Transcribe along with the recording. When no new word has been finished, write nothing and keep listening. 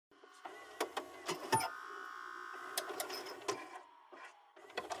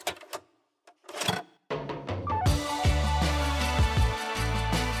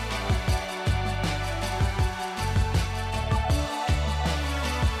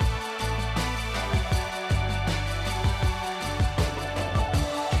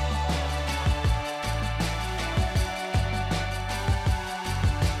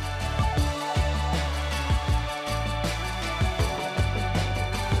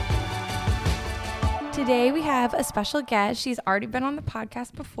Today we have a special guest. She's already been on the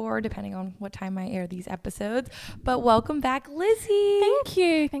podcast before, depending on what time I air these episodes. But welcome back, Lizzie. Thank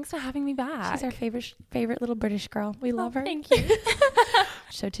you. Thanks for having me back. She's our favorite little British girl. We love her. Thank you.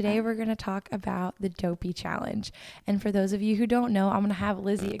 So today we're going to talk about the Dopey Challenge. And for those of you who don't know, I'm going to have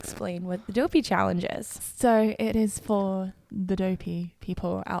Lizzie explain what the Dopey Challenge is. So it is for the dopey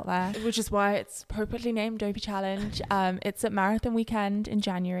people out there, which is why it's appropriately named Dopey Challenge. It's at Marathon Weekend in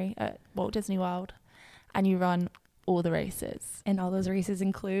January at Walt Disney World, and you run all the races. And all those races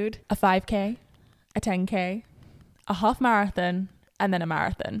include A 5K, a 10K, a half marathon, and then a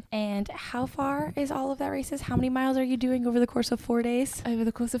marathon. And how far is all of that races? How many miles are you doing over the course of 4 days? Over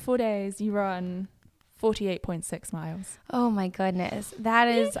the course of 4 days, you run 48.6 miles. Oh my goodness. That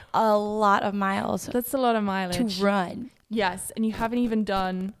is a lot of miles That's a lot of mileage. to run. Yes, and you haven't even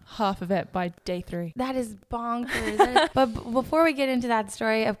done half of it by day 3. That is bonkers. But before we get into that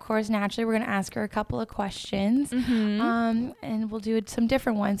story, of course, naturally, we're going to ask her a couple of questions. Mm-hmm. And we'll do some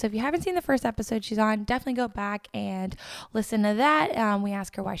different ones. So if you haven't seen the first episode she's on, definitely go back and listen to that. We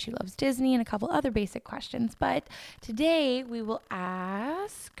ask her why she loves Disney and a couple other basic questions. But today we will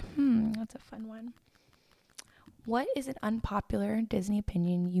ask, that's a fun one. What is an unpopular Disney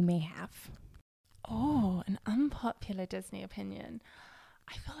opinion you may have? Oh, an unpopular Disney opinion.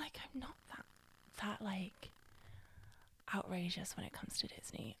 I feel like I'm not that like outrageous when it comes to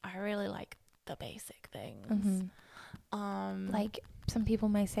Disney. I really like the basic things. Like some people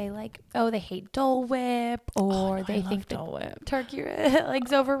may say like, oh, they hate Dole Whip, or they think that Dole Whip. turkey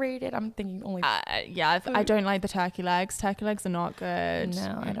leg's overrated. I'm thinking only. I don't like the turkey legs. Turkey legs are not good.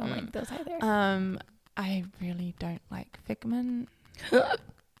 No, I don't like those either. I really don't like Figment.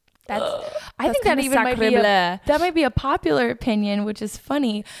 I think that even might be a popular opinion, which is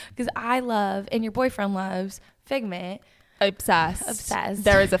funny because I love, and your boyfriend loves, Figment. Obsessed.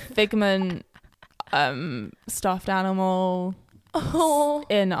 There is a Figment stuffed animal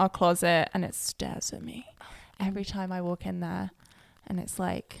in our closet, and it stares at me every time I walk in there, and it's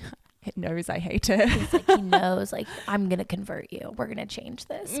like it knows I hate it. It's like he knows, like, I'm gonna convert you. We're gonna change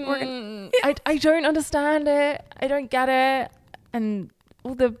this. I don't understand it. I don't get it, and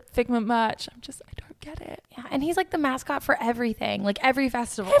all the Figment merch, I don't get it. Yeah, and he's like the mascot for everything, like every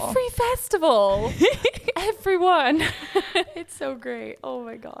festival. Everyone. It's so great. Oh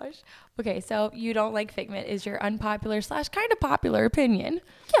my gosh. Okay, so you don't like Figment is your unpopular / kind of popular opinion.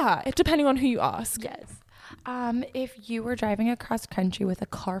 Yeah, depending on who you ask. Yes. If you were driving across country with a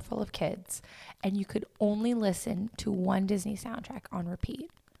car full of kids and you could only listen to one Disney soundtrack on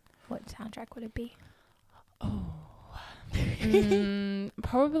repeat, what soundtrack would it be?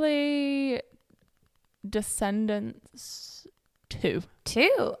 Probably Descendants 2.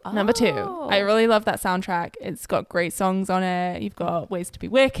 Number 2. I really love that soundtrack. It's got great songs on it. You've got Ways to Be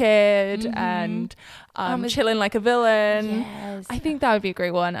Wicked and Chillin' Like a Villain. Yes. I think that would be a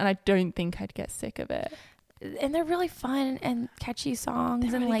great one, and I don't think I'd get sick of it. And they're really fun and catchy songs.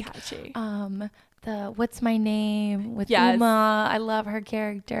 They're and really like catchy. The What's My Name with Yes. Uma. I love her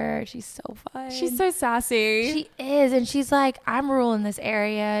character. She's so fun. She's so sassy. She is, and she's like, I'm ruling this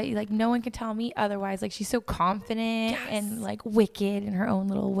area. Like no one can tell me otherwise. Like she's so confident and like wicked in her own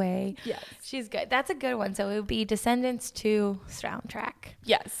little way. Yes. She's good. That's a good one. So it would be Descendants 2 soundtrack.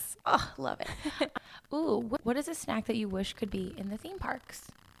 Yes. Oh, love it. Ooh, what is a snack that you wish could be in the theme parks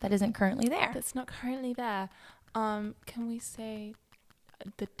that isn't currently there? That's not currently there. Can we say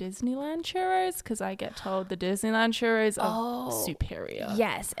the Disneyland churros? Because I get told the Disneyland churros are superior.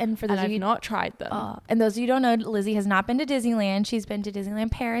 Yes, and for those of I've you not tried them. And those of you who don't know, Lizzie has not been to Disneyland. She's been to Disneyland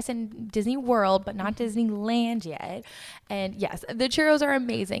Paris and Disney World, but not Disneyland yet. And yes, the churros are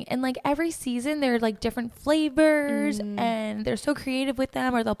amazing. And like every season, they're like different flavors, and they're so creative with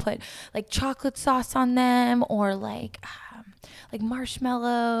them. Or they'll put like chocolate sauce on them, or like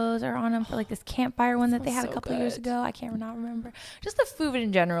marshmallows are on them for like this campfire one that they had a couple years ago. I can't remember. Just the food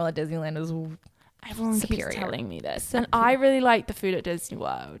in general at Disneyland is Everyone superior. keeps telling me this. And I really like the food at Disney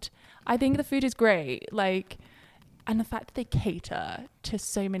World. I think the food is great. Like, and the fact that they cater to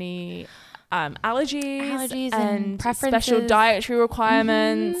so many allergies and preferences, special dietary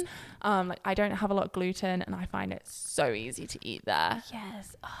requirements. Like I don't have a lot of gluten, and I find it so easy to eat there.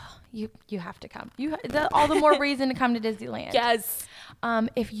 Yes. Oh, you have to come. All the more reason to come to Disneyland. Yes.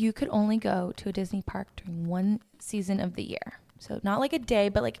 If you could only go to a Disney park during one season of the year, so not like a day,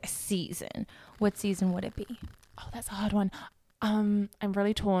 but like a season, what season would it be? Oh, that's a hard one. I'm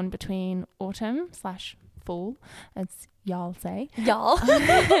really torn between autumn/fall, as y'all say. Y'all.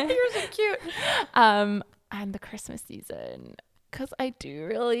 You're so cute. And the Christmas season. Because I do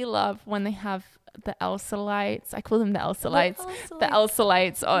really love when they have the Elsa lights. I call them the Elsa lights. The Elsa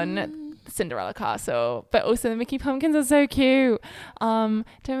lights on Cinderella Castle, but also the Mickey pumpkins are so cute. Don't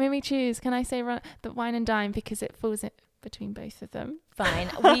make me choose. Can I say the Wine and Dine because it falls in between both of them? Fine.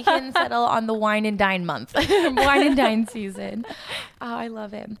 We can settle on the Wine and Dine month. Wine and Dine season. Oh, I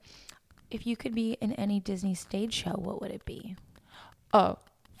love it. If you could be in any Disney stage show, what would it be? Oh,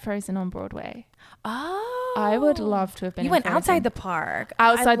 Frozen on Broadway. Oh. I would love to have been. You went outside the park.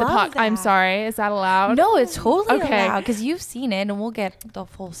 Outside the park. That. I'm sorry. Is that allowed? No, it's totally allowed because you've seen it, and we'll get the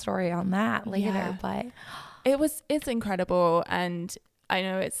full story on that later. Yeah. But it's incredible, and I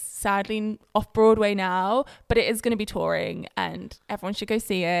know it's sadly off Broadway now, but it is going to be touring, and everyone should go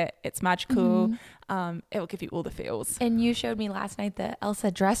see it. It's magical. It will give you all the feels. And you showed me last night the Elsa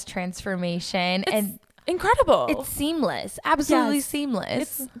dress transformation, and incredible. It's seamless, absolutely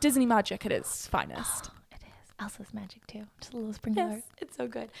seamless. It's Disney magic at its finest. It is. Elsa's magic too. Just a little sprinkler. Yes. It's so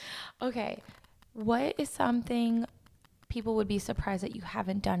good. Okay, what is something people would be surprised that you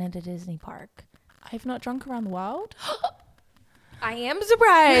haven't done at a Disney park? I've not drunk around the world. I am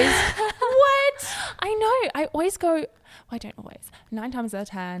surprised. What? I know. I always go. Well, I don't always. 9 times out of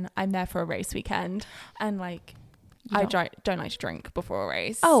 10, I'm there for a race weekend, and like. I don't like to drink before a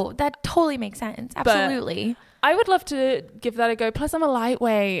race. Oh, that totally makes sense. Absolutely. But I would love to give that a go. Plus, I'm a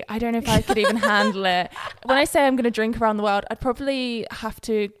lightweight. I don't know if I could even handle it. When I say I'm going to drink around the world, I'd probably have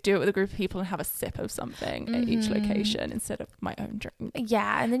to do it with a group of people and have a sip of something at each location instead of my own drink.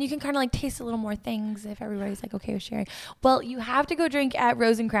 Yeah, and then you can kind of like taste a little more things if everybody's like okay with sharing. Well, you have to go drink at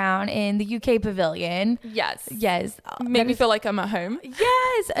Rose and Crown in the UK Pavilion. Yes. Make me feel like I'm at home.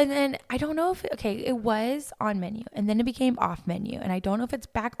 Yes, and then I don't know if it was on menu and then it became off menu, and I don't know if it's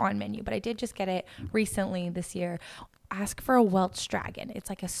back on menu, but I did just get it recently this year. Ask for a Welsh Dragon. It's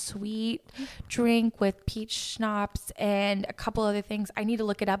like a sweet drink with peach schnapps and a couple other things. I need to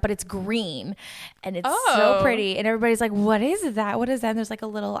look it up, but it's green and it's so pretty. And everybody's like, "What is that? What is that?" And there's like a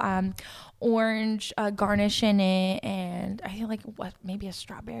little orange garnish in it, and I think like maybe a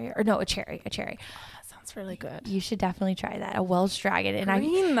strawberry or no, a cherry. Sounds really good. You should definitely try that. A Welsh Dragon. And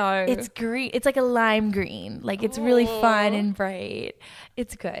green though. It's green. It's like a lime green. Like it's really fun and bright.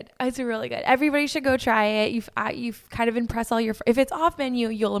 It's good. It's really good. Everybody should go try it. You've kind of impressed all your if it's off menu,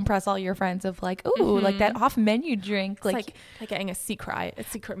 you'll impress all your friends of like, ooh, like that off menu drink. It's like getting a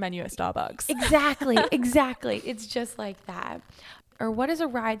secret menu at Starbucks. Exactly. It's just like that. Or what is a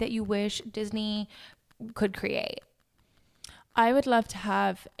ride that you wish Disney could create? I would love to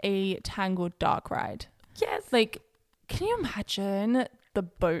have a Tangled dark ride. Yes. Like, can you imagine the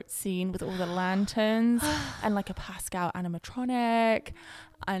boat scene with all the lanterns and like a Pascal animatronic?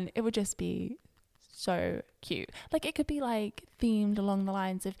 And it would just be so cute. Like, it could be like themed along the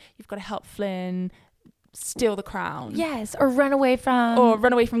lines of you've got to help Flynn steal the crown. Yes. Or run away from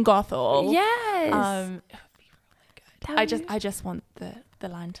Gothel. Yes. It would be really good. I just want the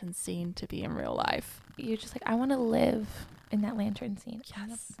lantern scene to be in real life. You're just like, I want to live in that lantern scene.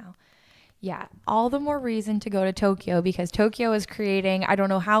 Yes. Yeah. All the more reason to go to Tokyo, because Tokyo is creating, I don't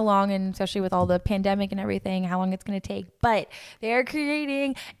know how long, and especially with all the pandemic and everything, how long it's going to take, but they're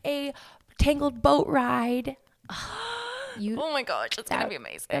creating a Tangled boat ride. Oh my gosh, it's going to be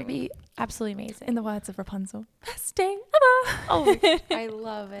amazing. That'd be absolutely amazing. In the words of Rapunzel, best day ever. Oh, I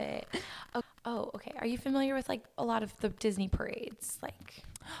love it. Oh, okay. Are you familiar with like a lot of the Disney parades? Like,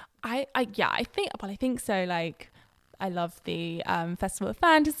 I think so. Like, I love the Festival of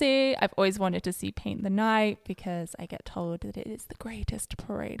Fantasy. I've always wanted to see Paint the Night because I get told that it is the greatest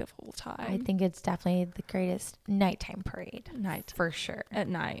parade of all time. I think it's definitely the greatest nighttime parade. For sure. At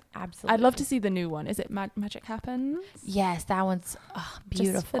night. Absolutely. I'd love to see the new one. Is it Magic Happens? Yes, that one's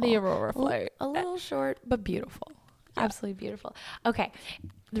beautiful. Just for the Aurora float. A little short, but beautiful. Yeah. Absolutely beautiful. Okay.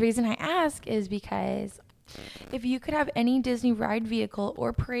 The reason I ask is because if you could have any Disney ride vehicle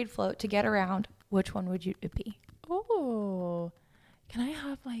or parade float to get around, which one would it be? Oh, can I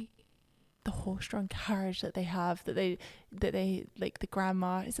have like the horse-drawn carriage that they have that they like the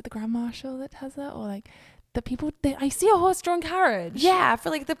is it the Grand Marshal that has that, or like the people I see a horse-drawn carriage? Yeah, for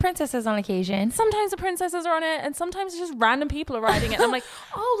like the princesses on occasion. Sometimes the princesses are on it, and sometimes just random people are riding it. And I'm like,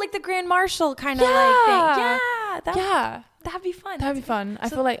 oh, like the Grand Marshal kind of like thing. Yeah, that'd be fun. That'd be fun. I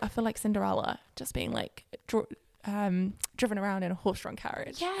feel like Cinderella just being like driven around in a horse-drawn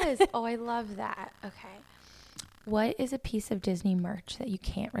carriage. Yes. Oh, I love that. Okay. What is a piece of Disney merch that you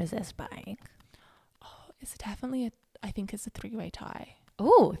can't resist buying? Oh, it's definitely I think it's a 3-way tie.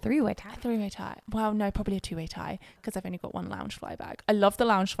 Oh, 3-way tie. 3-way tie. Well, no, probably a 2-way tie because I've only got one Loungefly bag. I love the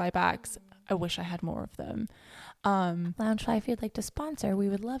Loungefly bags. I wish I had more of them. Loungefly, if you'd like to sponsor, we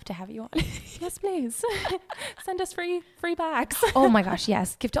would love to have you on. Yes, please. Send us free bags. Oh my gosh,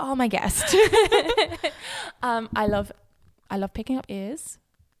 yes. Give to all my guests. I love picking up ears.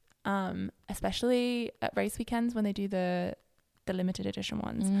 especially at race weekends when they do the limited edition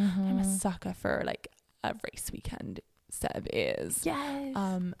ones. I'm a sucker for like a race weekend set of ears. Yes.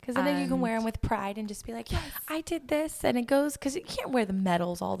 Because then you can wear them with pride and just be like, yes, I did this, and it goes, because you can't wear the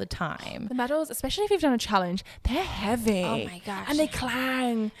medals all the time. The medals, especially if you've done a challenge, they're heavy. Oh my gosh. And they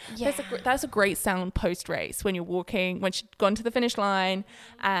clang. Yeah. That's a great sound post race when you're walking, once you've gone to the finish line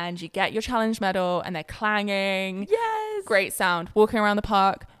and you get your challenge medal and they're clanging. Yes. Great sound. Walking around the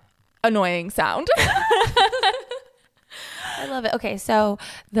park, annoying sound. I love it. Okay, so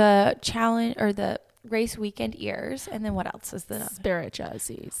the challenge or the race weekend ears, and then what else is the Spirit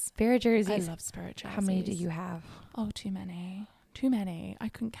jerseys? Spirit jerseys. I love Spirit jerseys. How many do you have? Oh, too many. I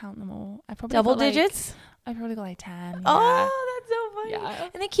couldn't count them all. I probably double digits. I probably got like 10. Yeah. Oh, that's so funny. Yeah.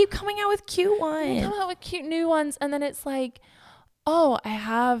 And they keep coming out with cute ones. They come out with cute new ones, and then it's like, oh, I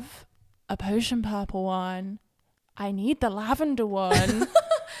have a potion purple one. I need the lavender one.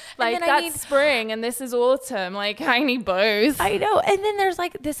 Like that's spring and this is autumn. Like I need both. I know. And then there's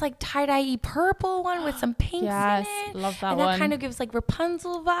like this like tie-dye purple one with some pinks in it. Love that and one. And that kind of gives like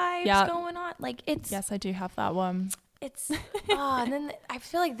Rapunzel vibes going on. Like it's. Yes, I do have that one. It's. And then I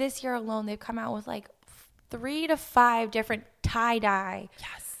feel like this year alone they've come out with like 3 to 5 different tie-dye.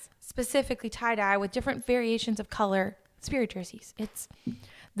 Yes. Specifically tie-dye with different variations of color Spirit jerseys.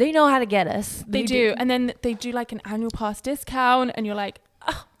 They know how to get us. They do. And then they do like an annual pass discount and you're like,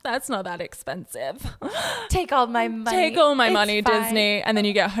 oh, that's not that expensive. Take all my money. Take all my money, fine. Disney. And then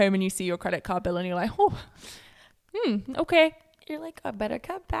you get home and you see your credit card bill and you're like, oh, okay. You're like, I better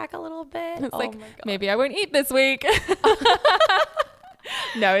cut back a little bit. It's like, maybe I won't eat this week.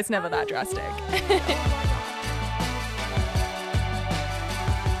 No, it's never that drastic.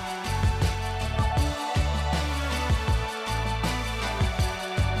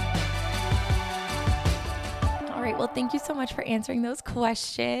 Well, thank you so much for answering those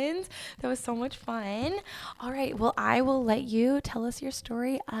questions. That was so much fun. All right. Well, I will let you tell us your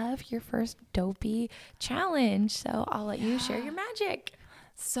story of your first Dopey challenge. So I'll let you share your magic.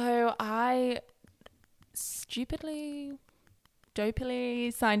 So I dopily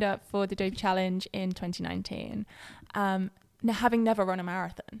signed up for the Dopey challenge in 2019. Now, having never run a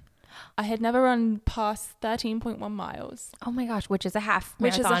marathon. I had never run past 13.1 miles. Oh my gosh, which is a half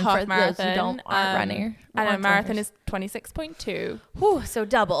marathon. Which is a half marathon. Those who aren't running. And a marathon is 26.2. Whew, so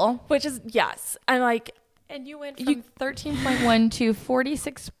double. Which is, yes. And like... And you went from 13.1 to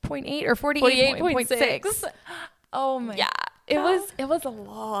 46.8 or 48.6. Oh my God. It was a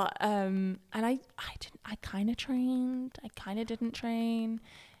lot. And I kind of trained. I kind of didn't train.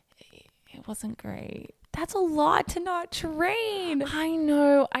 It wasn't great. That's a lot to not train. I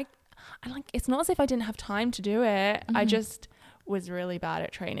know. I like, it's not as if I didn't have time to do it. I just was really bad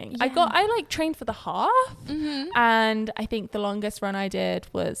at training. Yeah. I trained for the half, and I think the longest run I did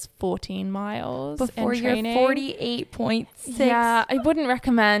was 14 miles before in training. 48.6. Yeah, I wouldn't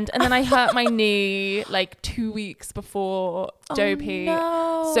recommend. And then I hurt my knee like 2 weeks before Dopey.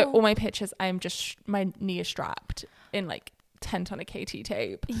 No. So all my pictures, my knee is strapped in like 10 ton of KT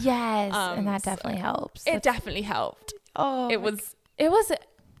tape. Yes, and that definitely helps. It definitely helped. Oh, it was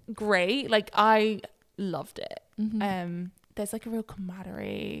great. Like I loved it. There's like a real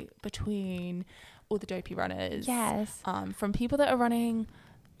camaraderie between all the Dopey runners. Yes. From people that are running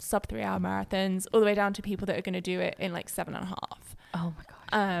sub 3 hour marathons all the way down to people that are going to do it in like 7.5. Oh my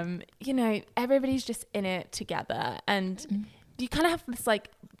gosh. You know, everybody's just in it together, and you kind of have this like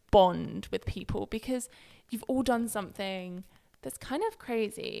bond with people because you've all done something that's kind of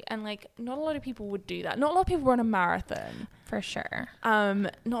crazy, and like not a lot of people would do that. Not a lot of people run a marathon. For sure.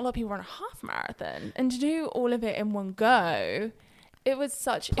 Not a lot of people run a half marathon, and to do all of it in one go, it was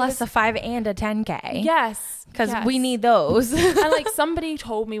such... Plus a 5 and a 10K. Yes. Because we need those. And like somebody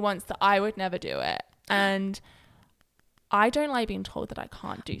told me once that I would never do it, and I don't like being told that I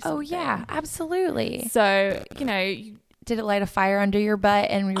can't do something. Oh yeah, absolutely. So, you know... Did it light a fire under your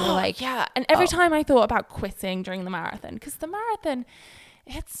butt and we were like... Yeah, and every time I thought about quitting during the marathon, because the marathon,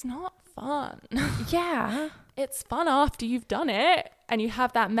 it's not fun. Yeah. It's fun after you've done it and you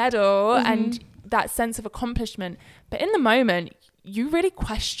have that medal and that sense of accomplishment. But in the moment, you really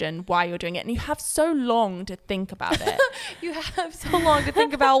question why you're doing it, and you have so long to think about it. You have so long to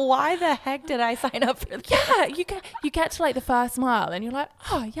think about why the heck did I sign up for that? Yeah, you get to like the first mile and you're like,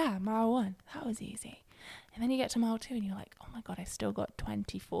 oh yeah, mile 1, that was easy. And then you get to mile 2 and you're like, oh my God, I still got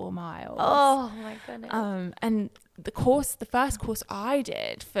 24 miles. Oh my goodness. And the first course I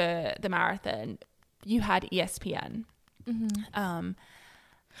did for the marathon, you had ESPN.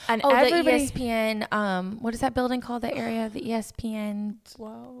 And the ESPN, what is that building called, the area? The ESPN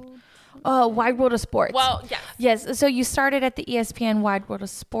Wide World of Sports. Well, yes. So you started at the ESPN Wide World of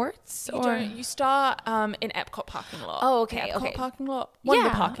Sports? You start in Epcot parking lot. Oh, okay. The Epcot parking lot. One of the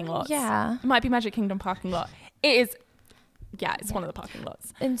parking lots. Yeah. It might be Magic Kingdom parking lot. It is. Yeah, it's one of the parking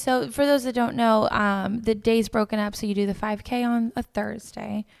lots. And so for those that don't know, the day's broken up. So you do the 5K on a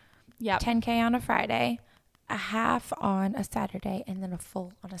Thursday. Yeah. 10K on a Friday. A half on a Saturday, and then a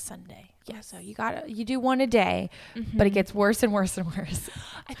full on a Sunday. Yeah, so you do one a day, but it gets worse and worse and worse.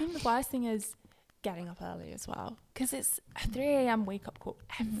 I think the worst thing is getting up early as well, because it's a 3 a.m. wake up call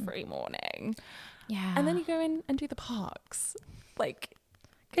every morning. Yeah, and then you go in and do the parks, like,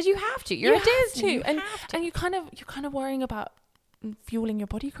 because you have to. You're at Disney, and you kind of worrying about fueling your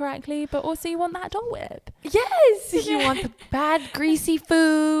body correctly, but also you want that Dole Whip. Yes, you want the bad greasy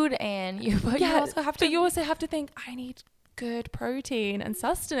food, and you also have to think, I need good protein and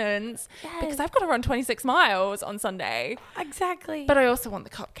sustenance because I've got to run 26 miles on Sunday. Exactly. But I also want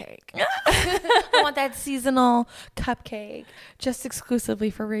the cupcake. I want that seasonal cupcake just exclusively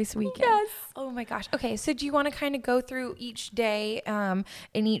for race weekend. Yes. Oh my gosh. Okay, so do you want to kind of go through each day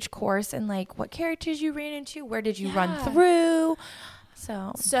in each course and like what characters you ran into? Where did you run through?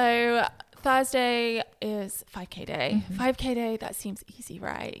 So Thursday is 5K day. 5K day, that seems easy,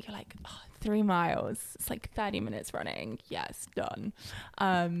 right? You're like, 3 miles. It's like 30 minutes running. Yes, done.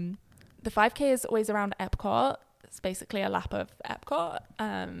 The 5K is always around Epcot. It's basically a lap of Epcot.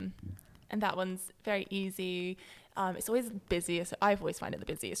 And that one's very easy. It's always the busiest. I've always found it the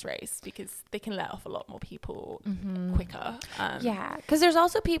busiest race because they can let off a lot more people quicker. Because there's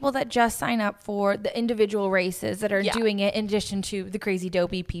also people that just sign up for the individual races that are doing it in addition to the crazy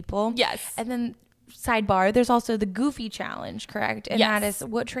dopey people. Yes. And then sidebar, there's also the Goofy Challenge, correct? And that is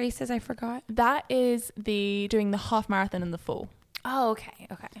what races? I forgot. That is doing the half marathon and the full. Oh, okay.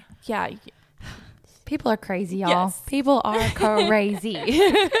 Yeah. People are crazy, y'all. Yes. People are crazy.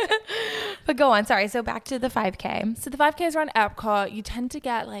 But go on. Sorry. So back to the 5K. So the 5K is around Epcot. You tend to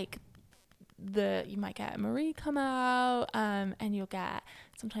get you might get Marie come out, and you'll get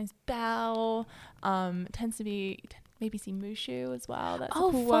sometimes Belle. Tends to be maybe see Mushu as well. That's a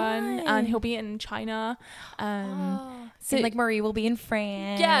cool one. And he'll be in China. So like Marie will be in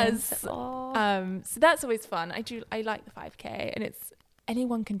France. Yes. So that's always fun. I like the 5K, and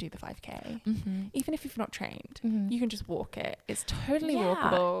anyone can do the 5K. Even if you've not trained, you can just walk it. It's totally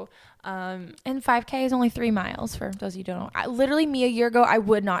walkable. And 5K is only 3 miles for those of you who don't know. Literally me a year ago, I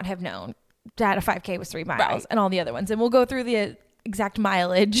would not have known that a 5K was 3 miles and all the other ones. And we'll go through the exact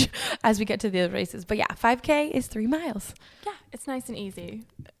mileage as we get to the other races. But yeah, 5K is 3 miles. Yeah, it's nice and easy.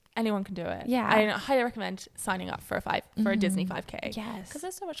 Anyone can do it. Yeah. I highly recommend signing up for a Disney 5K. Yes. Because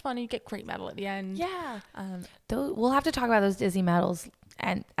it's so much fun. You get great medal at the end. Yeah. We'll have to talk about those Disney medals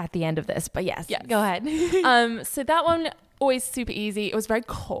and at the end of this. But yes. Go ahead. So that one, always super easy. It was very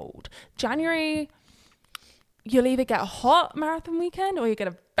cold. January, you'll either get a hot marathon weekend or you get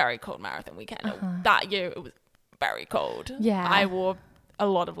a very cold marathon weekend. That year, it was very cold. Yeah. I wore a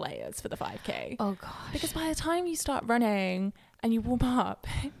lot of layers for the 5K. Oh, gosh. Because by the time you start running and you warm up,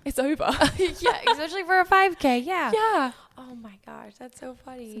 it's over. Yeah, especially for a 5K. Yeah. Yeah. Oh, my gosh. That's so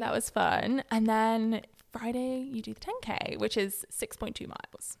funny. So that was fun. And then Friday, you do the 10K, which is 6.2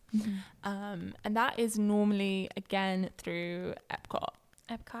 miles. And that is normally, again, through Epcot.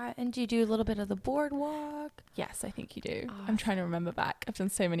 And do you do a little bit of the boardwalk? Yes, I think you do. I'm trying to remember back. I've done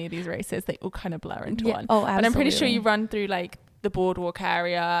so many of these races, they all kind of blur into one. Oh, absolutely. But I'm pretty sure you run through like the boardwalk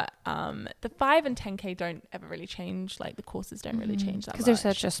area. The 5 and 10K don't ever really change. Like the courses don't really change that much. Because there's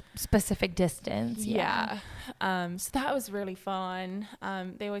such a specific distance. Yeah. So that was really fun.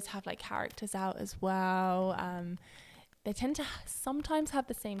 They always have like characters out as well. They tend to sometimes have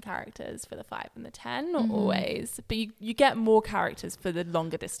the same characters for the 5 and the 10, not always, but you get more characters for the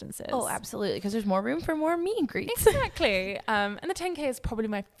longer distances. Oh, absolutely, because there's more room for more meet and greets. Exactly. And the 10K is probably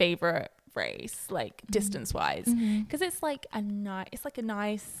my favorite race, like distance wise, because it's like a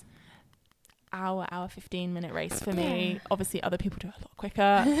nice hour 15-minute race for me. Obviously, other people do it a lot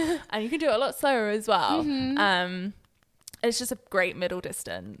quicker, and you can do it a lot slower as well. It's just a great middle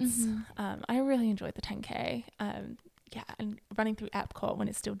distance. I really enjoyed the 10K. Yeah, and running through Epcot when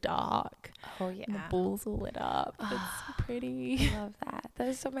it's still dark. Oh, yeah. And the balls all lit up. It's pretty. I love that. That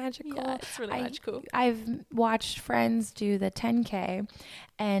is so magical. Yeah, it's really magical. I've watched friends do the 10K,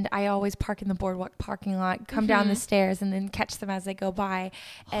 and I always park in the boardwalk parking lot, come down the stairs, and then catch them as they go by.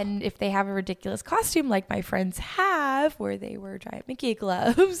 And if they have a ridiculous costume like my friends have, where they wear giant Mickey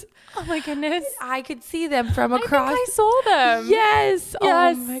gloves. Oh, my goodness. I could see them from across. I saw them. Yes.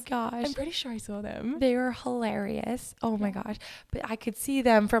 Yes. Oh, my gosh. I'm pretty sure I saw them. They were hilarious. Oh my gosh. But I could see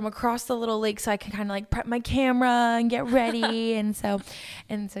them from across the little lake, so I could kind of like prep my camera and get ready. and so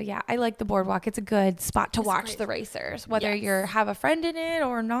yeah, I like the boardwalk. It's a good spot to watch the racers, whether you have a friend in it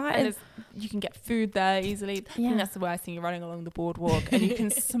or not. And you can get food there easily. I think that's the worst thing. You're running along the boardwalk and you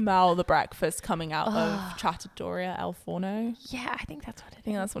can smell the breakfast coming out of Trattoria El Forno. Yeah, I think that's what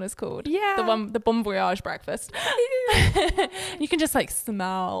that's what it's called. Yeah. The Bon Voyage breakfast. You can just like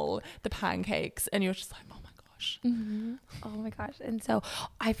smell the pancakes and you're just like, oh my gosh. Mm-hmm. Oh my gosh. And so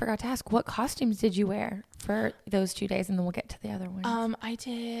I forgot to ask, what costumes did you wear for those 2 days? And then we'll get to the other ones. I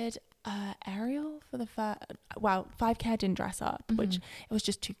did Ariel for the 5K. I didn't dress up, which it was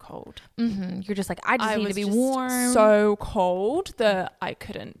just too cold. You're just like, I need to be warm. So cold that I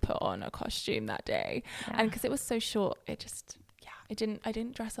couldn't put on a costume that day, and because it was so short, it just I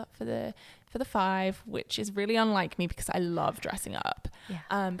didn't dress up for the 5, which is really unlike me because I love dressing up.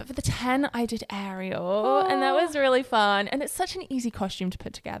 But for the 10 I did Ariel, and that was really fun, and it's such an easy costume to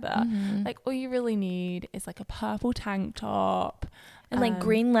put together. Like all you really need is like a purple tank top and like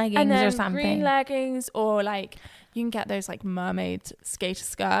green leggings or something. Green leggings, or like you can get those like mermaid skater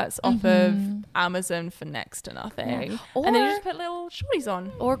skirts off of Amazon for next to nothing. And then you just put little shorties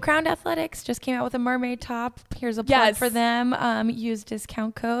on. Or Crowned Athletics just came out with a mermaid top. Here's a plug for them. Use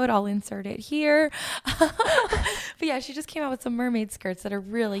discount code. I'll insert it here. But yeah, she just came out with some mermaid skirts that are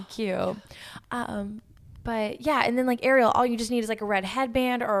really cute. But yeah, and then like Ariel, all you just need is like a red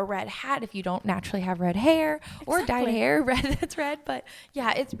headband or a red hat if you don't naturally have red hair or dyed hair, that's red. But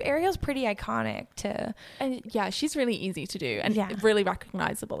yeah, Ariel's pretty iconic too. And yeah, she's really easy to do and really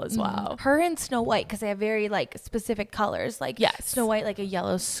recognizable as well. Her and Snow White, because they have very like specific colors. Like Snow White, like a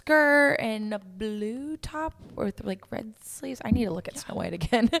yellow skirt and a blue top with like red sleeves. I need to look at Snow White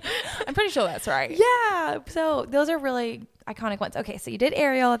again. I'm pretty sure that's right. Yeah. So those are really iconic ones. Okay, so you did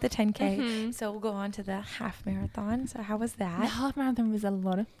Ariel at the 10K. So we'll go on to the half marathon. So how was that? The half marathon was a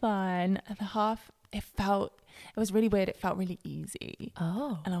lot of fun. The half, it was really weird. It felt really easy.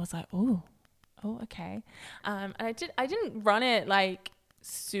 Oh. And I was like, oh, okay. And I didn't run it like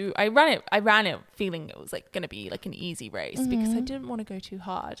I ran it feeling it was like going to be like an easy race because I didn't want to go too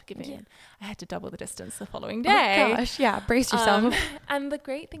hard, I had to double the distance the following day. Oh gosh, yeah, brace yourself. And the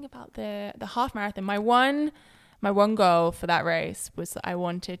great thing about the half marathon, my one goal for that race was that I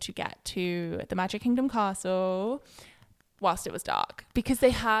wanted to get to the Magic Kingdom Castle whilst it was dark because they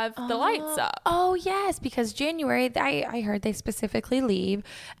have the lights up. Oh yes, because January, I heard they specifically leave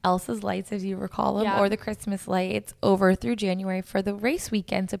Elsa's lights, as you recall them, or the Christmas lights over through January for the race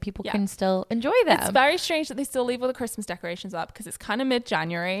weekend so people can still enjoy them. It's very strange that they still leave all the Christmas decorations up because it's kind of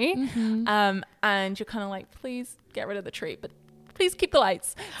mid-January. And you're kind of like, please get rid of the tree, but please keep the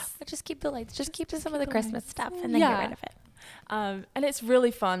lights. Just keep the lights. Just keep some of the Christmas stuff and then get rid of it. And it's really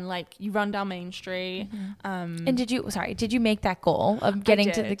fun. Like you run down Main Street. And did you make that goal of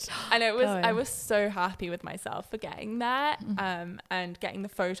getting to the? And I was so happy with myself for getting that. And getting the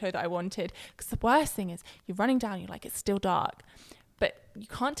photo that I wanted. Because the worst thing is you're running down. You're like, it's still dark, but you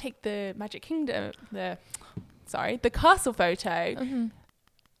can't take the Magic Kingdom, the castle photo.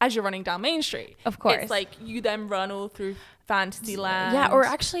 As you're running down Main Street. Of course. It's like you then run all through Fantasyland. Yeah, or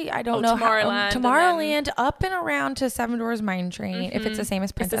actually, I don't know Tomorrowland up and around to Seven Dwarfs Mine Train, if it's the same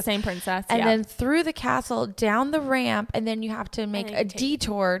as Princess. It's the same Princess, and then through the castle, down the ramp, and then you have to make a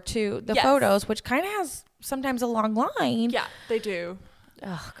detour to the photos, which kind of has sometimes a long line. Yeah, they do.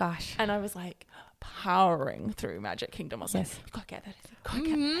 Oh, gosh. And I was like powering through Magic Kingdom. I was like, you gotta get there.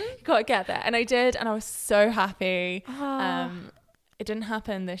 You gotta get there. And I did, and I was so happy. It didn't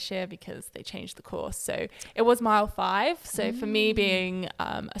happen this year because they changed the course. So it was mile 5. So for me being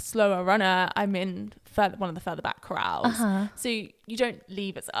a slower runner, I'm in one of the further back corrals. So you don't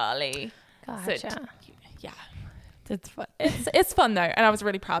leave as early. Gotcha. So it's fun. It's fun though. And I was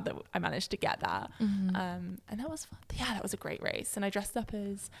really proud that I managed to get that. And that was fun. Yeah, that was a great race. And I dressed up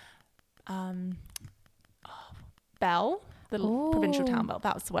as Belle. The provincial town belle.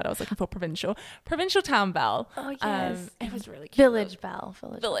 That was the word I was looking for. Provincial town belle. Oh yes, it was really cute. Village belle.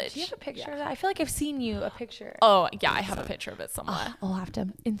 Village. Do you have a picture of that? I feel like I've seen you a picture. Oh yeah, I have a picture of it somewhere. I'll have to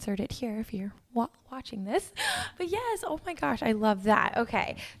insert it here if you're watching this. But yes, oh my gosh, I love that.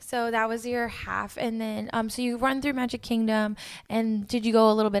 Okay, so that was your half, and then so you run through Magic Kingdom, and did you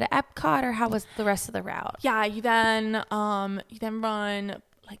go a little bit of Epcot, or how was the rest of the route? Yeah, you then run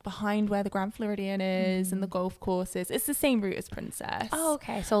like behind where the Grand Floridian is and the golf courses. It's the same route as Princess. Oh,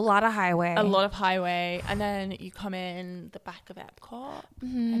 okay. So a lot of highway. And then you come in the back of Epcot.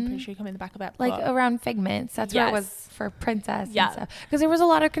 I'm pretty sure you come in the back of Epcot. Like around Figments. That's where it was for Princess and stuff. Because there was a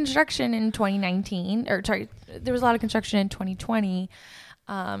lot of construction in 2019. There was a lot of construction in 2020.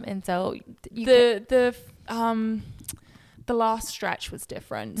 And so the the last stretch was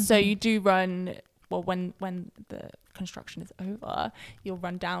different. So you do run, well, when the construction is over, you'll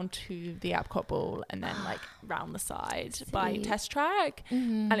run down to the Epcot Ball and then like round the side by test track,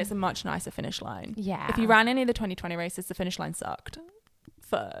 and it's a much nicer finish line. Yeah. If you ran any of the 2020 races, the finish line sucked.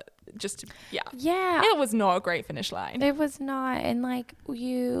 Yeah, it was not a great finish line. It was not. And like,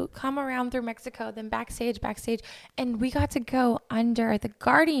 you come around through Mexico, then backstage, and we got to go under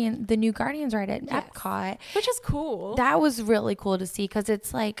the new Guardians ride at Epcot, which is cool. That was really cool to see, because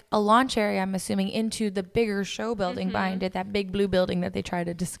it's like a launch area, I'm assuming, into the bigger show building behind it, that big blue building that they try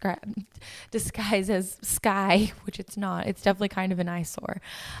to disguise as Sky, which it's not. It's definitely kind of an eyesore.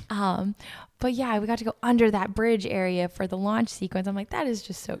 But yeah, we got to go under that bridge area for the launch sequence. I'm like, that is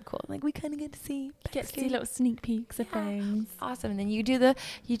just so cool. Like, we kind of get to see little sneak peeks of things. Awesome. And then you do the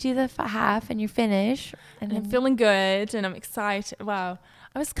half and you finish, and I'm feeling good and I'm excited. Wow,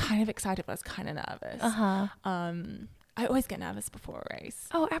 I was kind of excited, but I was kind of nervous. I always get nervous before a race.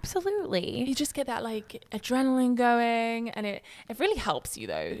 Oh, absolutely. You just get that like adrenaline going, and it really helps you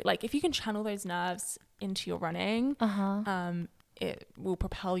though. Like, if you can channel those nerves into your running, it will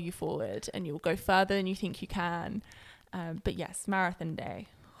propel you forward and you'll go further than you think you can. But yes, marathon day.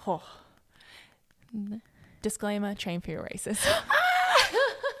 Oh. Disclaimer, train for your races.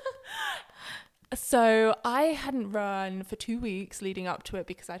 So I hadn't run for 2 weeks leading up to it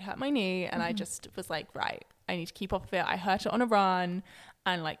because I'd hurt my knee, and I just was like, right, I need to keep off of it. I hurt it on a run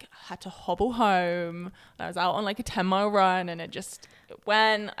and like had to hobble home. I was out on like a 10-mile run, and it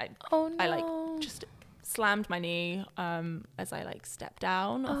went. I like just slammed my knee as I like stepped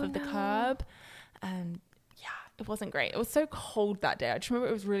down off of the curb, and it wasn't great. It was so cold that day. I just remember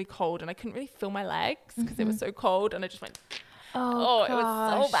it was really cold, and I couldn't really feel my legs because it was so cold, and I just went, it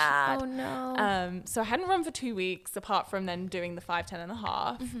was so bad. Oh no. So I hadn't run for 2 weeks apart from then doing the 5, 10 and a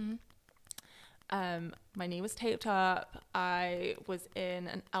half. My knee was taped up. I was in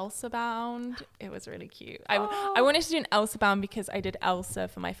an Elsa bound. It was really cute. I wanted to do an Elsa bound because I did Elsa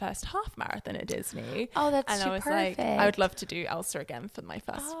for my first half marathon at Disney. Oh, that's and I was perfect. like, I would love to do Elsa again for my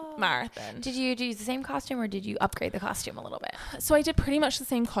first marathon. Did you use the same costume, or did you upgrade the costume a little bit? So I did pretty much the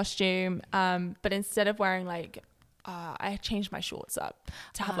same costume, but instead of wearing like I changed my shorts up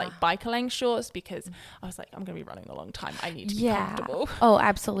to have like biker length shorts, because I was like, I'm going to be running a long time. I need to be comfortable. Oh,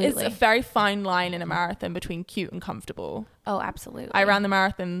 absolutely. It's a very fine line in a marathon between cute and comfortable. Oh, absolutely. I ran the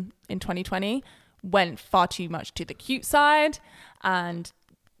marathon in 2020, went far too much to the cute side, and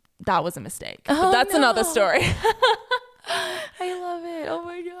that was a mistake. But that's another story. I love it. Oh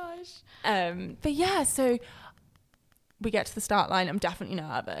my gosh. But yeah, so we get to the start line. I'm definitely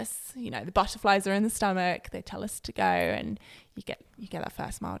nervous. You know, the butterflies are in the stomach. They tell us to go, and you get that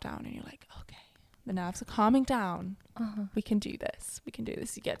first mile down, and you're like, okay, the nerves are calming down. We can do this.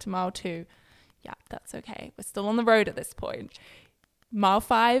 You get to mile 2. Yeah, that's okay. We're still on the road at this point. Mile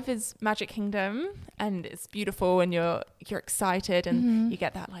 5 is Magic Kingdom, and it's beautiful, and you're excited, and you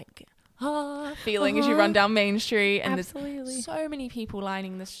get that like feeling as you run down Main Street, and there's so many people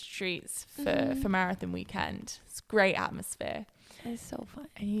lining the streets for marathon weekend. It's great atmosphere. It's so fun.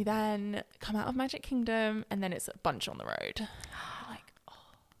 And you then come out of Magic Kingdom, and then it's a bunch on the road. You're like,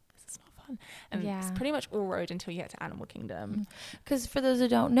 this is not fun. And it's pretty much all road until you get to Animal Kingdom. Because for those who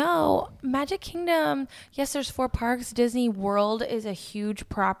don't know, Magic Kingdom, yes, there's 4 parks. Disney World is a huge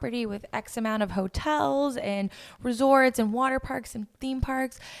property with X amount of hotels and resorts and water parks and theme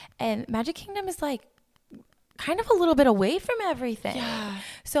parks. And Magic Kingdom is like kind of a little bit away from everything. Yeah.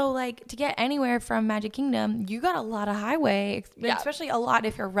 So like, to get anywhere from Magic Kingdom, you got a lot of highway, especially a lot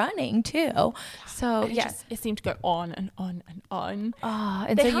if you're running too. So it seemed to go on and on and on.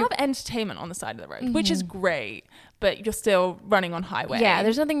 And they have entertainment on the side of the road, which is great, but you're still running on highway. Yeah,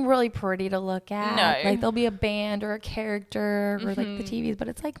 there's nothing really pretty to look at. No. Like, there'll be a band or a character or like the TVs, but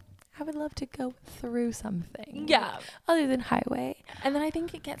it's like, I would love to go through something. Yeah. Other than highway. And then I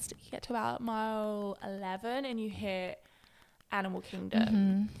think you get to about mile 11 and you hit Animal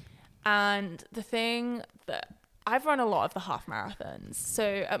Kingdom. And the thing that I've run a lot of the half marathons.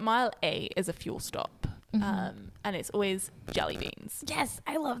 So at mile 8 is a fuel stop. And it's always jelly beans. Yes,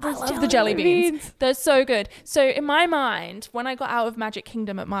 I love those. I love the jelly beans. They're so good. So in my mind, when I got out of Magic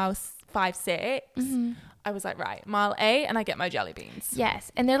Kingdom at mile 5, 6, I was like, right, mile 8, and I get my jelly beans.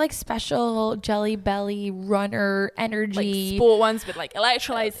 Yes, and they're like special Jelly Belly runner energy. Like sport ones with like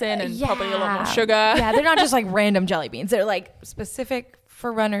electrolytes in and probably a lot more sugar. Yeah, they're not just like random jelly beans. They're like specific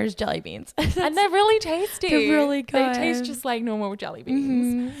for runners jelly beans. And they're really tasty. They're really good. They taste just like normal jelly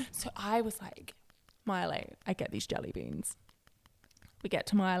beans. So I was like, mile 8, I get these jelly beans. We get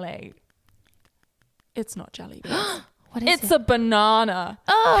to mile 8. It's not jelly beans. What is It's a banana.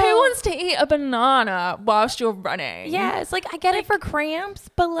 Oh. Who wants to eat a banana whilst you're running? Yeah, it's like I get it for cramps,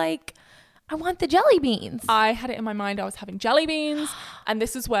 but like I want the jelly beans. I had it in my mind I was having jelly beans, and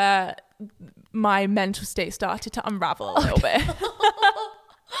this is where my mental state started to unravel a little bit.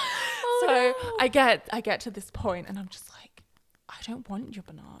 I get to this point and I'm just like, I don't want your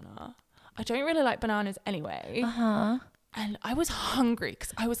banana. I don't really like bananas anyway. And I was hungry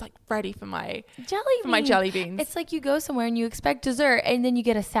because I was like ready for my jelly beans. It's like you go somewhere and you expect dessert and then you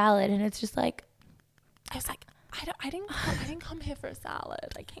get a salad and it's just like, I was like, I didn't come here for a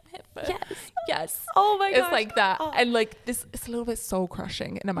salad. I came here for yes. Oh my gosh. It's like that. Oh. And like this, it's a little bit soul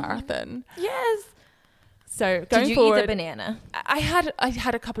crushing in a marathon. Yes. So going did you forward, eat the banana? I had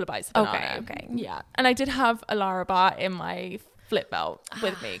a couple of bites of banana. Okay. Yeah. And I did have a Lara bar in my flip belt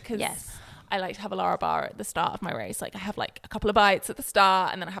with me because I like to have a Lara bar at the start of my race. Like I have like a couple of bites at the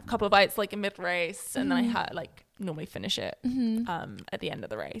start and then I have a couple of bites like in mid race and then I like normally finish it at the end of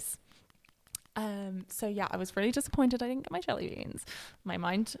the race. So yeah, I was really disappointed I didn't get my jelly beans. My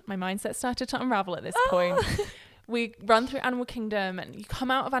mindset started to unravel at this point. We run through Animal Kingdom and you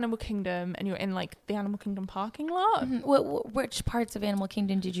come out of Animal Kingdom and you're in like the Animal Kingdom parking lot. Which parts of Animal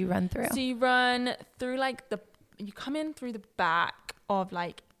Kingdom did you run through? So you run through like you come in through the back of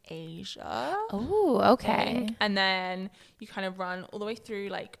like Asia. Oh, okay. And then you kind of run all the way through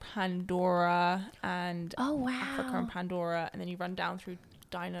like Pandora and Africa and Pandora, and then you run down through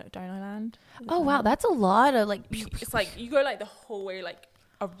Dino Land. Oh wow, that's a lot of like. It's like you go like the whole way like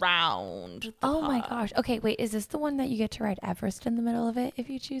around the park. My gosh. Okay, wait, is this the one that you get to ride Everest in the middle of it if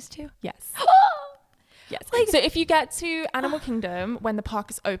you choose to? Yes. Yes. So if you get to Animal Kingdom when the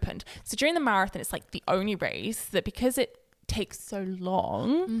park is opened, so during the marathon it's like the only race that, because it takes so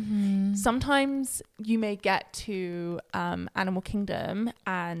long, sometimes you may get to Animal Kingdom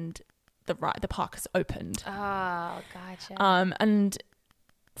and the park is opened. Oh, gotcha. And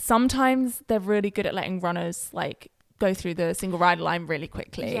sometimes they're really good at letting runners like go through the single rider line really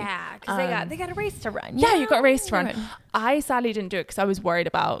quickly. Yeah, because they got a race to run. Yeah, you got a race to run. I sadly didn't do it because I was worried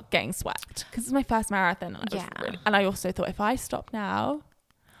about getting swept because it's my first marathon. And I also thought if I stop now,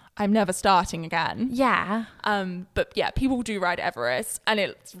 I'm never starting again. Yeah. But yeah, people do ride Everest and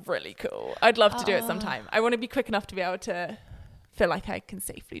it's really cool. I'd love to do it sometime. I want to be quick enough to be able to feel like I can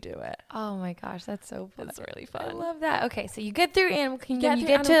safely do it. Oh my gosh, that's so fun. It's really fun. I love that. Okay, so you get through Animal Kingdom, you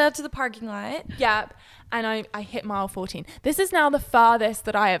get to the parking lot. Yep. And I hit mile 14. This is now the farthest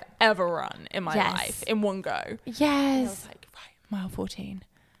that I have ever run in my life in one go. Yes. And I was like, right, mile 14.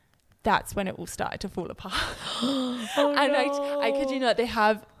 That's when it all started to fall apart. And I kid you not, they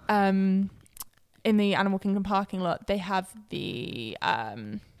have in the Animal Kingdom parking lot, they have the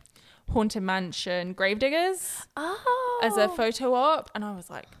Haunted Mansion Gravediggers as a photo op, and I was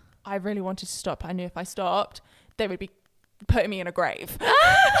like, I really wanted to stop. I knew if I stopped, they would be putting me in a grave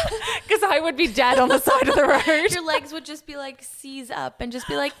because I would be dead on the side of the road. Your legs would just be like seize up and just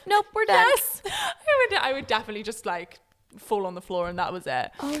be like, nope, we're done. Yes, I would definitely just like fall on the floor and that was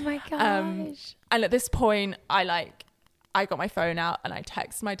it. Oh my gosh. And at this point, I got my phone out and I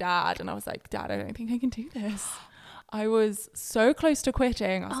texted my dad and I was like, Dad, I don't think I can do this. I was so close to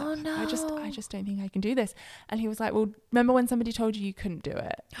quitting. I was no. I just don't think I can do this. And he was like, well, remember when somebody told you couldn't do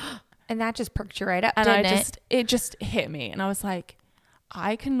it? And that just perked you right up, and it just hit me. And I was like,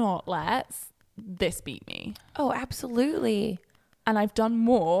 I cannot let this beat me. Oh, absolutely. And I've done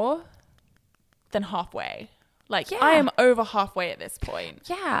more than halfway. Like, I am over halfway at this point.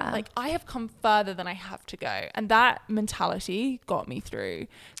 Yeah. Like, I have come further than I have to go. And that mentality got me through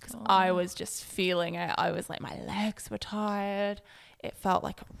because I was just feeling it. I was like, my legs were tired. It felt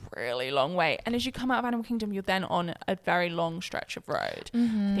like a really long way. And as you come out of Animal Kingdom, you're then on a very long stretch of road.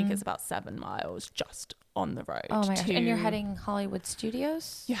 I think it's about 7 miles just on the road. Oh my gosh. And you're heading Hollywood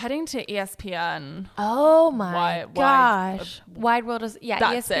Studios? You're heading to ESPN. Oh my gosh. Wide World of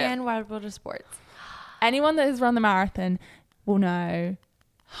ESPN, Wide World of Sports. Anyone that has run the marathon will know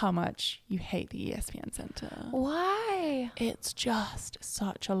how much you hate the ESPN Center. Why? It's just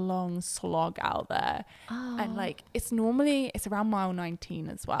such a long slog out there. And like, it's around mile 19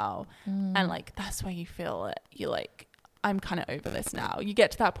 as well. And like, that's where you feel it. You're like, I'm kind of over this now. You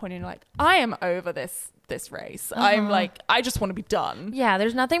get to that point and you're like, I am over this race. I'm like, I just want to be done. Yeah,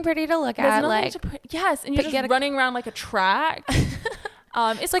 there's nothing pretty to look at. Like, yes, and you're just running around like a track.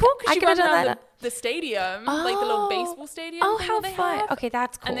 It's like cool because you run around the stadium, like the little baseball stadium. Oh, how fun! Okay,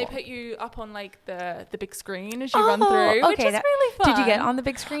 that's cool. And they put you up on like the big screen as you run through, which is really fun. Did you get on the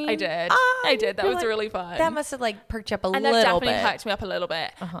big screen? I did. That was really fun. That must have like perked you up a little bit. And that definitely perked me up a little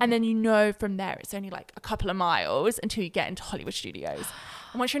bit. And then from there, it's only like a couple of miles until you get into Hollywood Studios.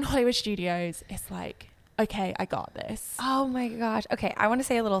 And once you're in Hollywood Studios, it's like, okay, I got this. Oh my gosh. Okay, I want to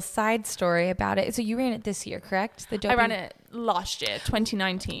say a little side story about it. So you ran it this year, correct? I ran it last year,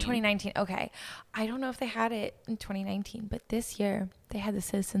 2019. 2019. Okay. I don't know if they had it in 2019, but this year they had the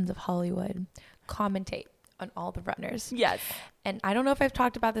citizens of Hollywood commentate on all the runners. Yes. And I don't know if I've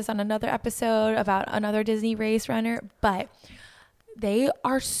talked about this on another episode about another Disney race runner, but they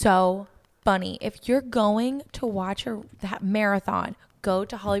are so funny. If you're going to watch that marathon, go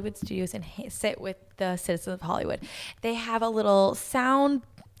to Hollywood Studios and sit with the citizens of Hollywood. They have a little sound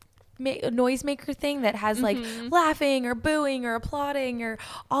noisemaker thing that has like laughing or booing or applauding or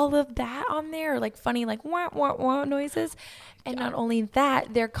all of that on there, or like funny like wah wah wah noises. And not only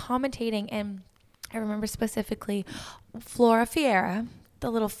that, they're commentating. And I remember specifically Flora Fiera,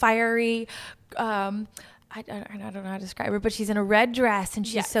 the little fiery I don't know how to describe her, but she's in a red dress and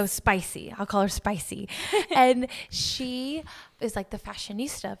she's so spicy. I'll call her spicy. And she is like the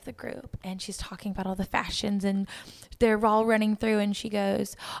fashionista of the group. And she's talking about all the fashions and they're all running through. And she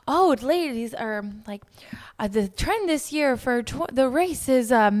goes, oh, ladies are like the trend this year for the race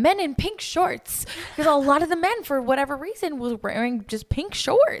is men in pink shorts. Because a lot of the men, for whatever reason, was wearing just pink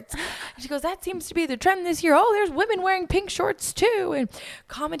shorts. And she goes, that seems to be the trend this year. Oh, there's women wearing pink shorts too. And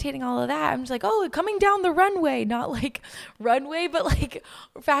commentating all of that. I'm just like, oh, coming down the runway, not like runway, but like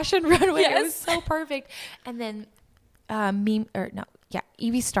fashion runway. Yes. It was so perfect. And then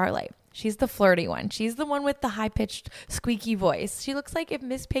Evie Starlight. She's the flirty one. She's the one with the high-pitched, squeaky voice. She looks like if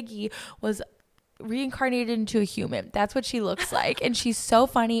Miss Piggy was reincarnated into a human. That's what she looks like. And she's so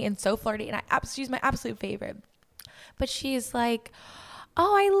funny and so flirty. And she's my absolute favorite. But she's like,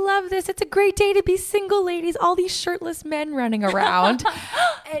 oh, I love this. It's a great day to be single, ladies. All these shirtless men running around.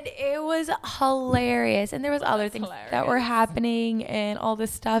 And it was hilarious. And there was other things that were happening and all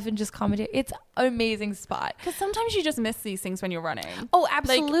this stuff and just commenting. It's an amazing spot. Because sometimes you just miss these things when you're running. Oh,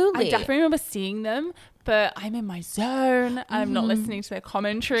 absolutely. Like, I definitely remember seeing them, but I'm in my zone. I'm not listening to their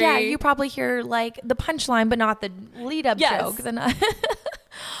commentary. Yeah, you probably hear like the punchline, but not the lead up joke.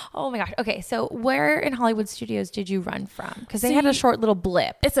 Oh my gosh. Okay, so where in Hollywood Studios did you run from? Because they had a short little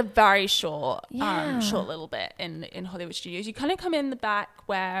blip. It's a very short little bit in Hollywood Studios. You kind of come in the back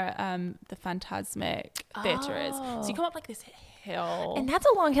where the Phantasmic Theatre is. So you come up like this hill. And that's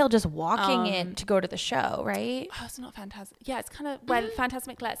a long hill just walking in to go to the show, right? Oh, it's not Phantasmic. Yeah, it's kind of where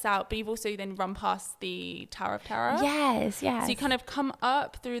Phantasmic lets out, but you've also then run past the Tower of Terror. Yes. So you kind of come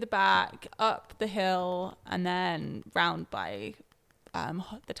up through the back, up the hill, and then round by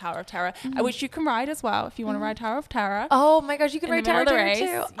the Tower of Terror, which you can ride as well if you want to ride Tower of Terror. Oh my gosh, you can ride Tower of Terror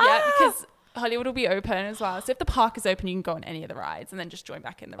too. Yeah, because Hollywood will be open as well. So if the park is open, you can go on any of the rides and then just join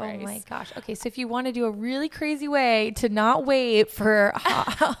back in the race. Oh my gosh. Okay, so if you want to do a really crazy way to not wait for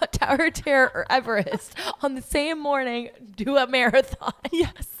Tower of Terror or Everest on the same morning, do a marathon.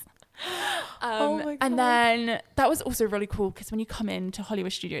 Yes. Oh my God. And then that was also really cool because when you come into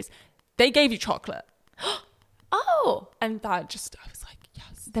Hollywood Studios, they gave you chocolate. Oh, and that just, I was like,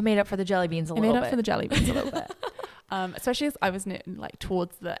 yes. They made up for the jelly beans a little bit. They made up for the jelly beans a little bit. Especially as I was like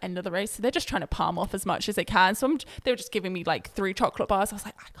towards the end of the race. So they're just trying to palm off as much as they can. So they were just giving me like 3 chocolate bars. I was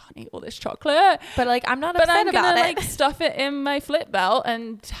like, I can't eat all this chocolate. But like, I'm not upset about it. Like stuff it in my flip belt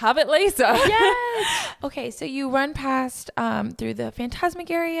and have it later. Yes. Okay. So you run past through the Phantasmic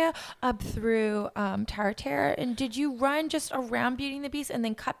area up through Tower of Terror. And did you run just around Beauty and the Beast and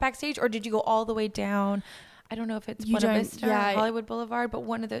then cut backstage, or did you go all the way down? I don't know if it's Buena Vista or Hollywood Boulevard, but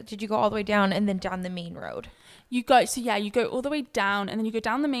did you go all the way down and then down the main road? You go all the way down and then you go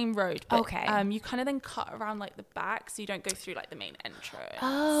down the main road. But, okay. You kind of then cut around like the back, so you don't go through like the main entrance.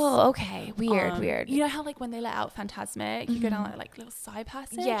 Oh, okay. Weird. You know how like when they let out Phantasmic, you go down like little side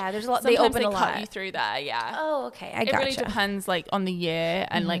passage? Yeah, there's a lot. Sometimes they cut you through there, yeah. Oh, okay. I gotcha. It really depends like on the year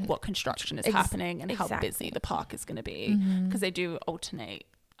and like what construction is happening and how busy the park is going to be, because they do alternate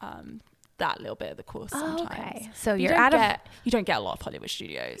that little bit of the course sometimes. Okay. So you don't get a lot of Hollywood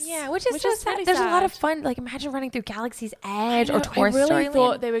Studios. Yeah, which is so sad. There's a lot of fun. Like imagine running through Galaxy's Edge or Toy Story. I really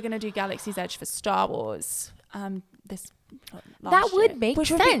thought they were going to do Galaxy's Edge for Star Wars. That would make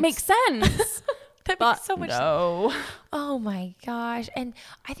sense. Would make sense. That makes so much sense. No. Oh my gosh. And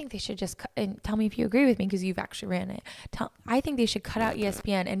I think they should just and tell me if you agree with me, because you've actually ran it. I think they should cut out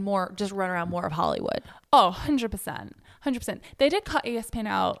ESPN and just run around more of Hollywood. Oh, 100%. 100%. They did cut ESPN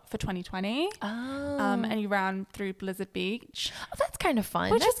out for 2020. Oh. And you ran through Blizzard Beach. Oh, that's kind of fun.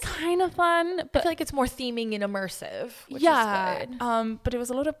 Which is kind of fun. But I feel like it's more theming and immersive, which is good. But it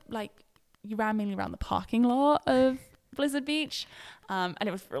was a lot of like, you ran mainly around the parking lot of Blizzard Beach. And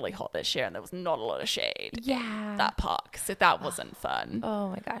it was really hot this year and there was not a lot of shade in that park. So that wasn't fun. Oh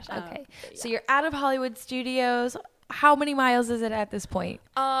my gosh. Okay. So you're out of Hollywood Studios. how many miles is it at this point?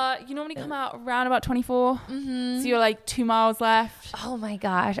 You normally come out around about 24. Mm-hmm. So you're like 2 miles left. Oh my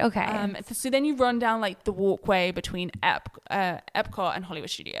gosh. Okay. So then you run down like the walkway between Epcot and Hollywood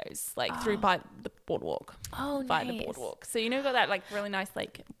Studios, like through by the boardwalk. Oh, by nice. the boardwalk. So you've got that like really nice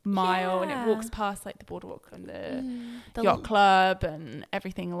like mile, and it walks past like the boardwalk and the yacht club and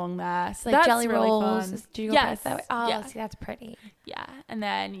everything along there. So like that's Jelly really Rolls. fun. Do you go past that way? Oh, yeah. see, that's pretty. Yeah, and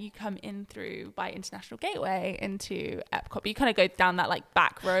then you come in through by International Gateway into Epcot. But you kind of go down that like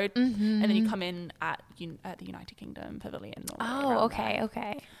back road, and then you come in at the United Kingdom Pavilion. Oh, okay, there.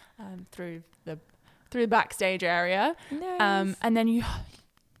 Okay. Through the backstage area, nice. and then you,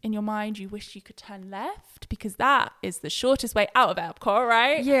 in your mind, you wish you could turn left because that is the shortest way out of Epcot,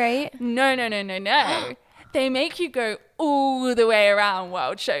 right? Yeah, right. No. They make you go all the way around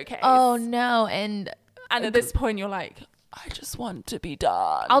World Showcase. Oh no, and at this point you're like, I just want to be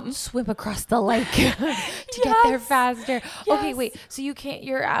done. I'll swim across the lake to get there faster. Yes. Okay, wait. So you can't.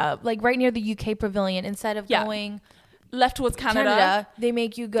 You're like right near the UK Pavilion. Instead of going left towards Canada, they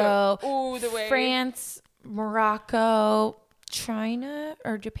make you go all the way France, Morocco, China,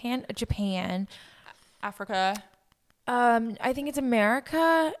 or Japan. Africa. I think it's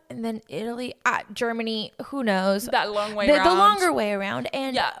America, and then Italy, Germany. Who knows? That long way around. The longer way around.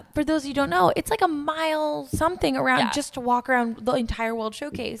 And for those who don't know, it's like a mile something around just to walk around the entire World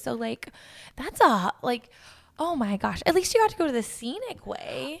Showcase. So like, that's oh my gosh. At least you got to go to the scenic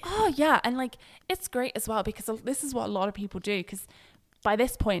way. Oh yeah, and like it's great as well because this is what a lot of people do because by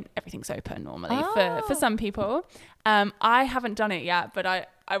this point everything's open normally for some people. I haven't done it yet, but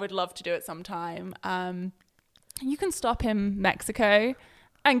I would love to do it sometime. You can stop in Mexico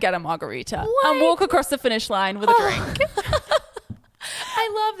and get a margarita and walk across the finish line with a drink.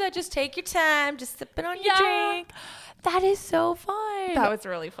 I love that. Just take your time, just sipping on your drink. That is so fun. That was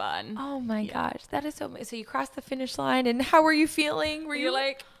really fun. Oh my gosh. That is so amazing. So you crossed the finish line, and how were you feeling? Were you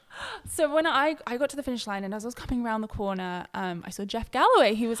like... So when I got to the finish line, and as I was coming around the corner, I saw Jeff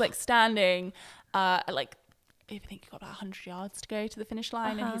Galloway. He was like standing at like, I think he got about 100 yards to go to the finish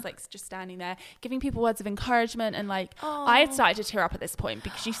line, and he's like just standing there giving people words of encouragement. And like, I had started to tear up at this point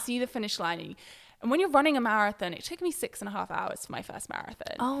because you see the finish line, and when you're running a marathon, it took me 6.5 hours for my first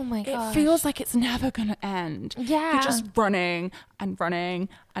marathon. Oh my gosh. It feels like it's never gonna end. Yeah. You're just running and running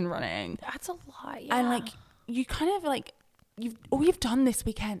and running. That's a lot. Yeah. And like, you kind of like, all you've done this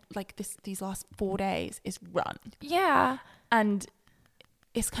weekend, like these last 4 days, is run. Yeah. And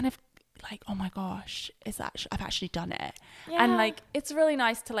it's kind of like, oh my gosh, I've actually done it. Yeah. And like, it's really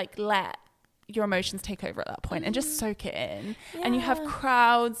nice to like let your emotions take over at that point and just soak it in. Yeah. And you have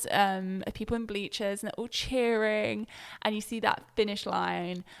crowds of people in bleachers, and they're all cheering, and you see that finish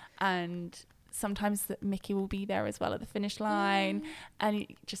line, and sometimes Mickey will be there as well at the finish line. And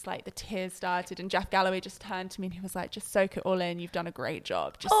just like the tears started, and Jeff Galloway just turned to me and he was like, just soak it all in, you've done a great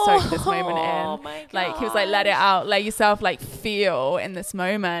job, just soak this moment in. Oh my gosh. Like he was like, let it out, let yourself like feel in this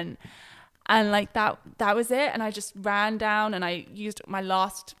moment. And like that was it. And I just ran down, and I used my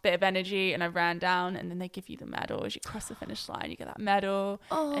last bit of energy, and I ran down, and then they give you the medal as you cross the finish line. You get that medal,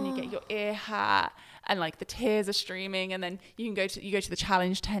 and you get your ear hat, and like the tears are streaming. And then you go to the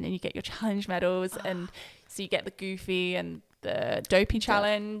challenge tent, and you get your challenge medals, and so you get the Goofy and the Dopey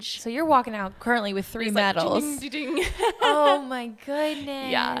challenge. So you're walking out currently with 3 medals. Like, ding, ding, ding. Oh my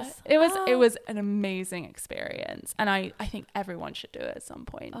goodness. Yeah, it was an amazing experience, and I think everyone should do it at some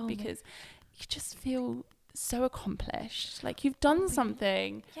point because you just feel so accomplished. Like you've done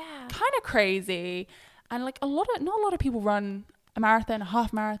something kind of crazy, and like not a lot of people run a marathon, a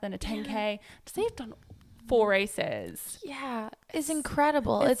half marathon, a 10K. To say you've done 4 races. Yeah, it's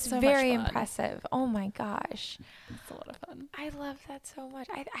incredible. It's so very impressive. Oh my gosh. It's a lot of fun. I love that so much.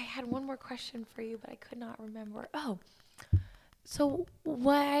 I had one more question for you, but I could not remember. Oh, so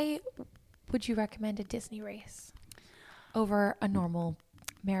why would you recommend a Disney race over a normal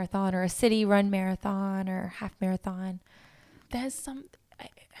marathon or a city run marathon or half marathon? It's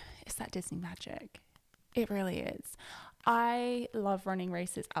that Disney magic. It really is. I love running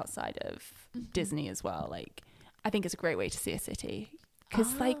races outside of Disney as well. Like, I think it's a great way to see a city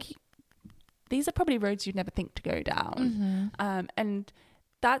because like these are probably roads you'd never think to go down. And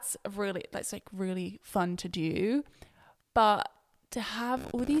that's like really fun to do. But to have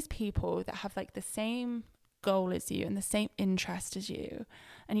all these people that have like the same goal as you and the same interest as you,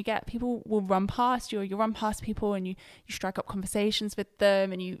 and you get people will run past you, or you run past people and you strike up conversations with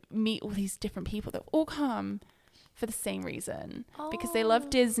them, and you meet all these different people that all come for the same reason because they love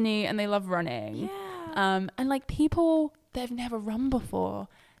Disney and they love running. And like people that have never run before,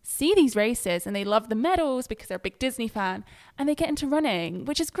 see these races and they love the medals because they're a big Disney fan, and they get into running,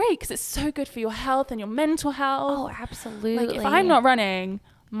 which is great because it's so good for your health and your mental health. Oh, absolutely. Like if I'm not running,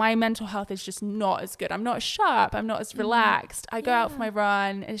 my mental health is just not as good. I'm not as sharp. I'm not as relaxed. I go out for my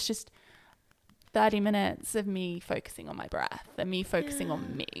run. It's just 30 minutes of me focusing on my breath and me focusing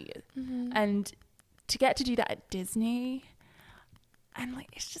on me. And to get to do that at Disney, and like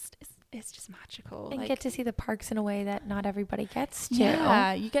it's just magical. And get to see the parks in a way that not everybody gets to.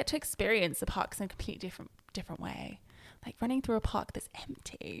 Yeah, you get to experience the parks in a completely different way. Like running through a park that's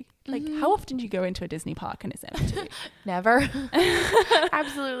empty. Like how often do you go into a Disney park and it's empty? Never.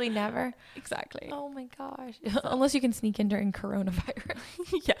 Absolutely never. Exactly. Oh my gosh. Unless you can sneak in during coronavirus.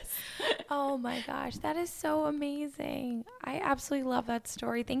 Yes. Oh my gosh. That is so amazing. I absolutely love that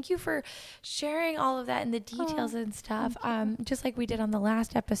story. Thank you for sharing all of that and the details and stuff. Just like we did on the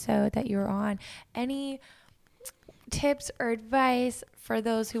last episode that you were on. Any tips or advice for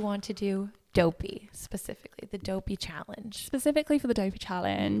those who want to do Dopey, specifically the Dopey challenge? Specifically for the Dopey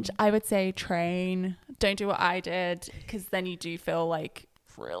challenge, I would say train. Don't do what I did, because then you do feel like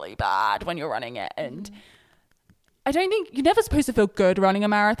really bad when you're running it. And I don't think you're never supposed to feel good running a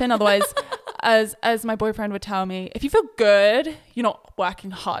marathon. Otherwise, as my boyfriend would tell me, if you feel good, you're not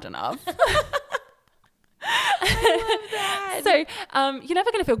working hard enough. I love that. So you're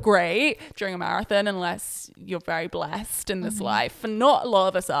never going to feel great during a marathon unless you're very blessed in this life, and not a lot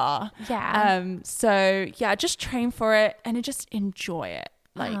of us are. So yeah, just train for it and just enjoy it.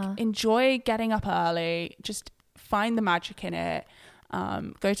 Like enjoy getting up early. Just find the magic in it.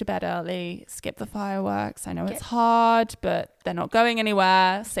 Go to bed early. Skip the fireworks. I know it's hard, but they're not going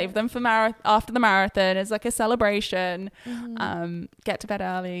anywhere. Save them for after the marathon. It's like a celebration. Get to bed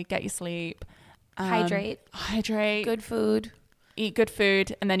early. Get your sleep. Hydrate, good food, eat good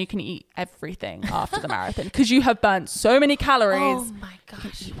food, and then you can eat everything after the marathon because you have burnt so many calories. Oh my gosh.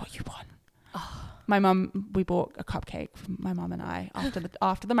 You can eat what you want. My mum, we bought a cupcake for my mum and I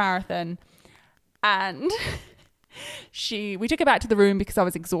after the marathon, and we took it back to the room because I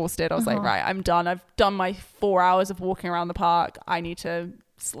was exhausted. I was like, right, I'm done. I've done my 4 hours of walking around the park. I need to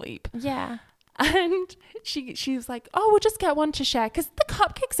sleep. Yeah. And she was like, oh, we'll just get one to share, because the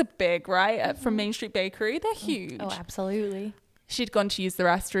cupcakes are big, right? From Main Street Bakery. They're huge. Oh, absolutely. She'd gone to use the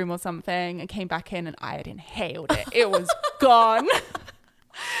restroom or something and came back in, and I had inhaled it. It was gone.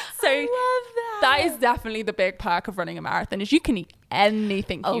 So I love that is definitely the big perk of running a marathon, is you can eat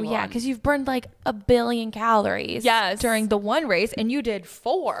anything you want. Oh yeah, because you've burned like 1 billion calories during the one race, and you did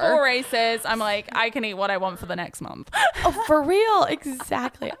 4 races. I'm like, I can eat what I want for the next month. Oh, for real?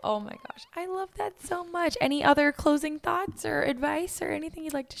 Exactly. Oh my gosh, I love that so much. Any other closing thoughts or advice or anything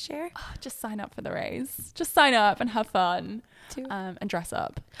you'd like to share? Just sign up for the race. Just sign up and have fun. And dress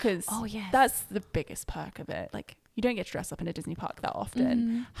up, because that's the biggest perk of it. Like, you don't get to dress up in a Disney park that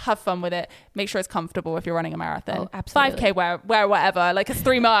often. Have fun with it. Make sure it's comfortable if you're running a marathon. Oh, absolutely. 5K, wear whatever. Like, it's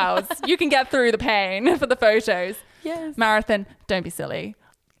 3 miles. You can get through the pain for the photos. Yes. Marathon, don't be silly.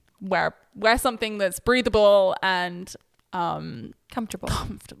 Wear something that's breathable and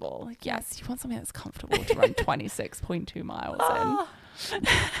comfortable. Yes, you want something that's comfortable to run 26.2 miles in.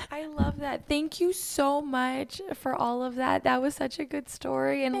 I love that. Thank you so much for all of that. That was such a good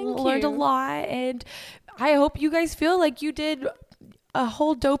story, and learned a lot. And I hope you guys feel like you did a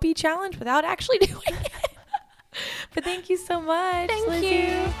whole Dopey challenge without actually doing it. But thank you so much. Thank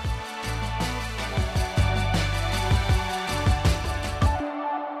you.